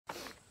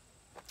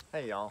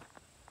Hey y'all.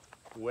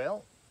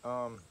 Well,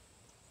 as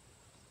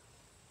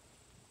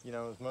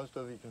most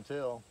of you can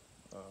tell,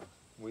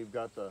 we've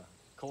got the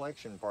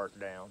collection part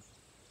down.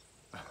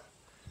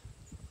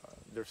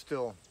 There's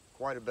still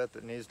quite a bit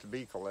that needs to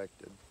be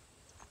collected,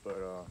 but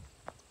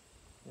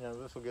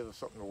this will give us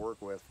something to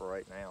work with for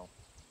right now.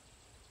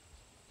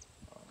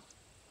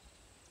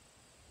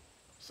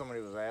 Somebody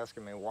was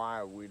asking me why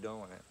are we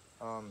doing it.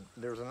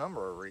 There's a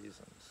number of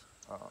reasons.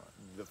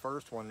 The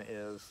first one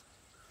is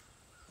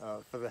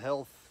for the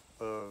health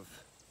of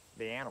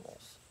the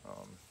animals.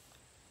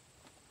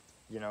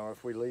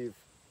 If we leave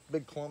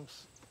big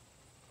clumps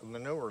of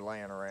manure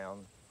laying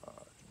around,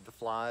 the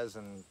flies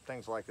and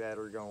things like that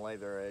are going to lay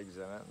their eggs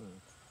in it,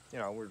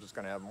 and we're just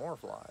going to have more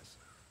flies.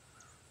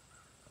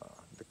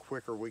 The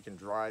quicker we can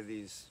dry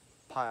these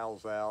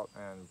piles out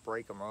and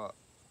break them up,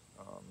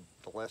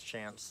 the less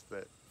chance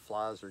that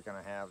flies are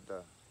going to have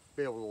to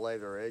be able to lay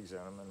their eggs in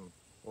them and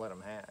let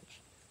them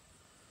hatch.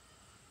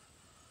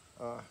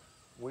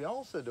 We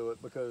also do it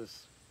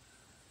because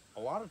a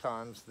lot of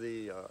times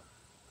the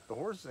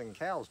horses and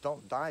cows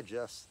don't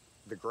digest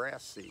the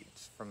grass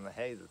seeds from the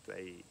hay that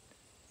they eat,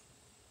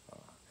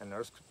 and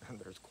there's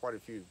quite a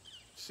few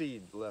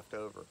seed left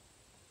over.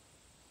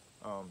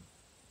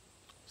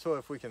 So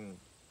if we can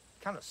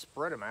kind of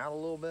spread them out a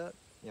little bit,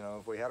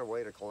 if we had a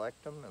way to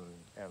collect them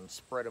and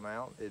spread them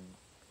out,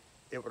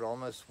 it would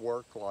almost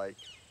work like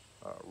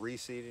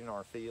reseeding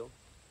our field,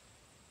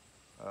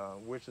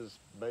 which is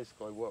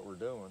basically what we're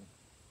doing.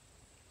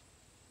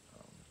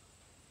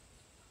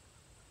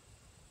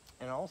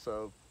 And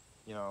also,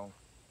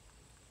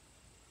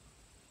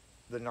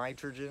 the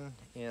nitrogen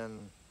in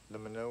the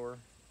manure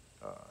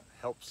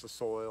helps the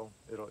soil.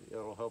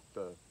 It'll help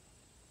the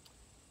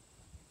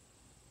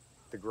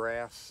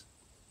grass.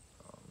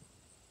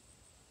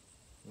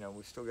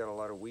 We still got a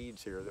lot of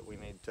weeds here that we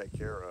need to take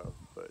care of,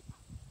 but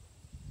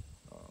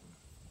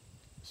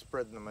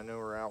spreading the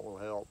manure out will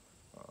help.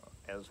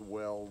 As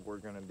well, we're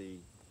going to be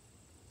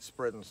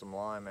spreading some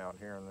lime out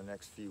here in the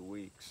next few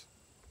weeks.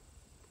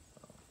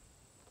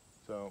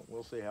 So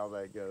we'll see how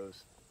that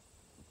goes.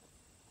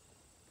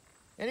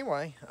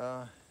 Anyway,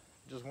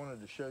 just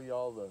wanted to show you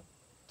all the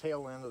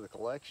tail end of the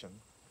collection.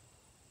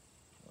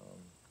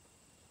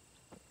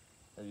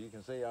 As you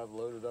can see, I've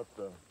loaded up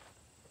the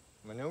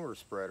manure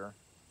spreader.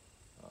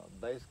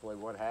 Basically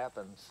what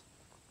happens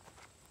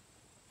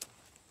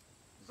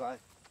is I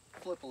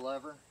flip a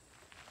lever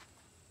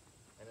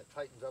and it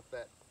tightens up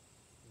that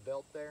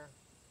belt there,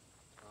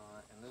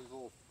 and those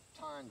little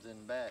tines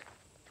in back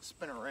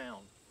spin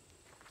around,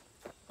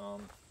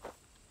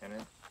 and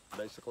it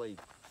basically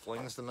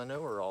flings the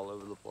manure all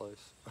over the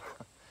place.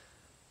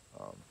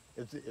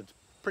 It's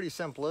pretty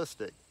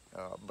simplistic,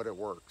 but it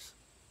works.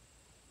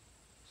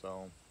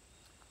 So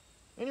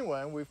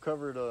anyway, we've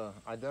covered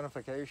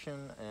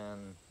identification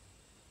and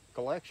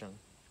collection.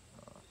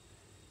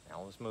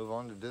 Now let's move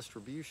on to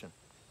distribution.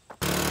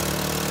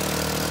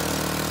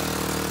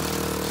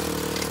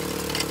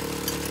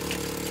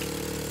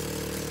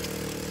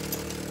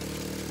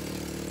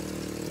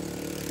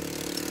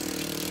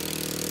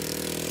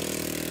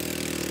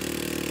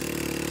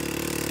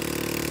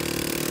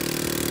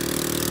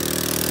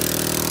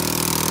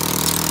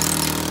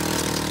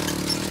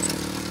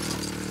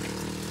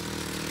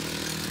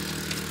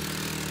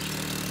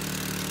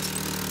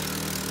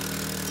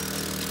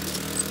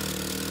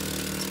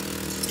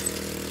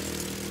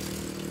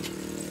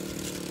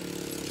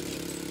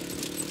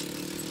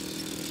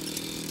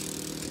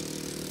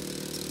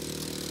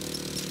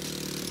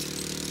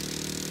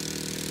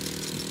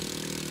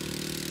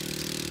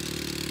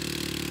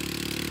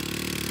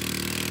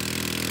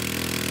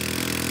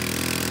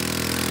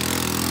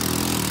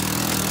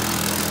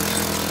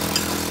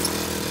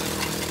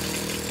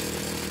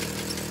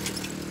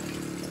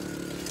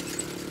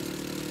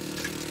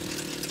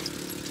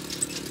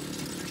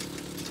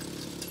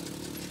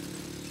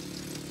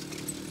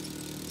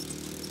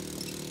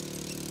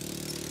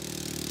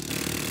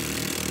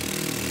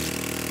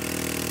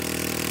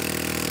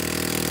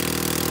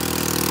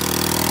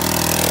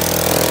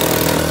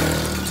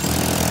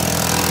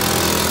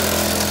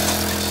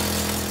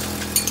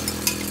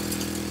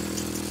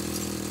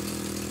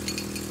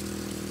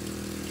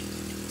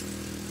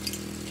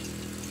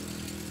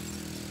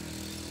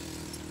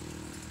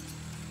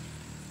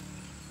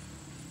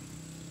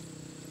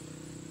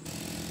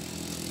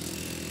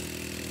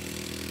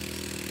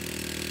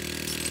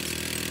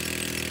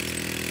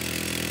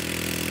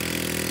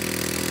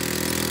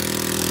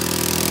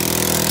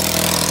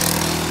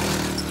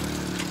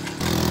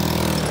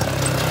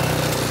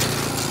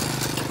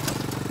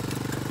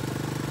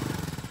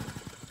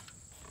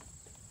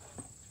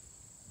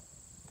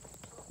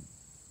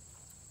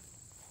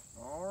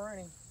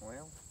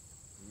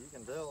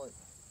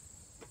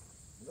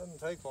 It doesn't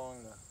take long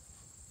to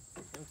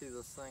empty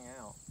this thing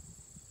out.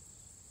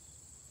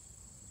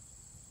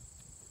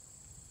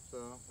 So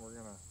we're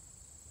gonna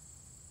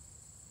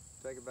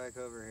take it back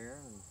over here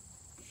and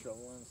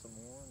shovel in some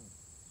more and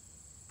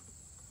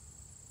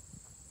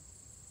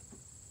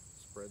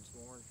spread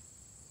some more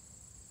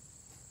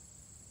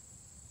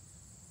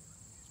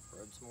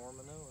some more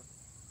manure.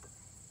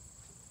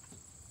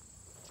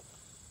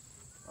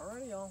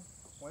 Alrighty, y'all.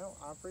 Well,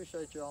 I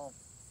appreciate y'all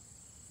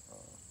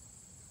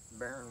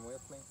bearing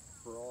with me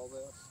for all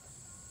this.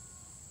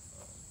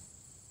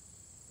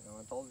 You know,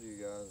 I told you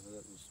guys that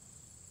it was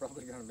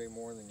probably going to be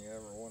more than you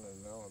ever wanted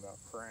to know about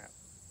crap.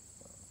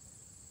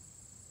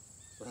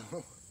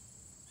 So,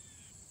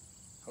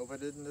 hope I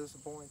didn't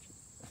disappoint you.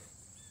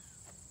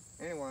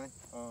 Anyway,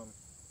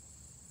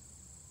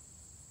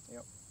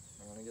 yep,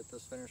 I'm going to get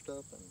this finished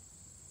up and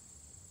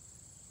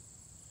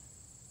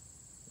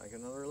make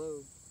another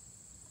load.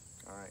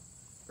 Alright,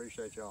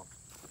 appreciate y'all.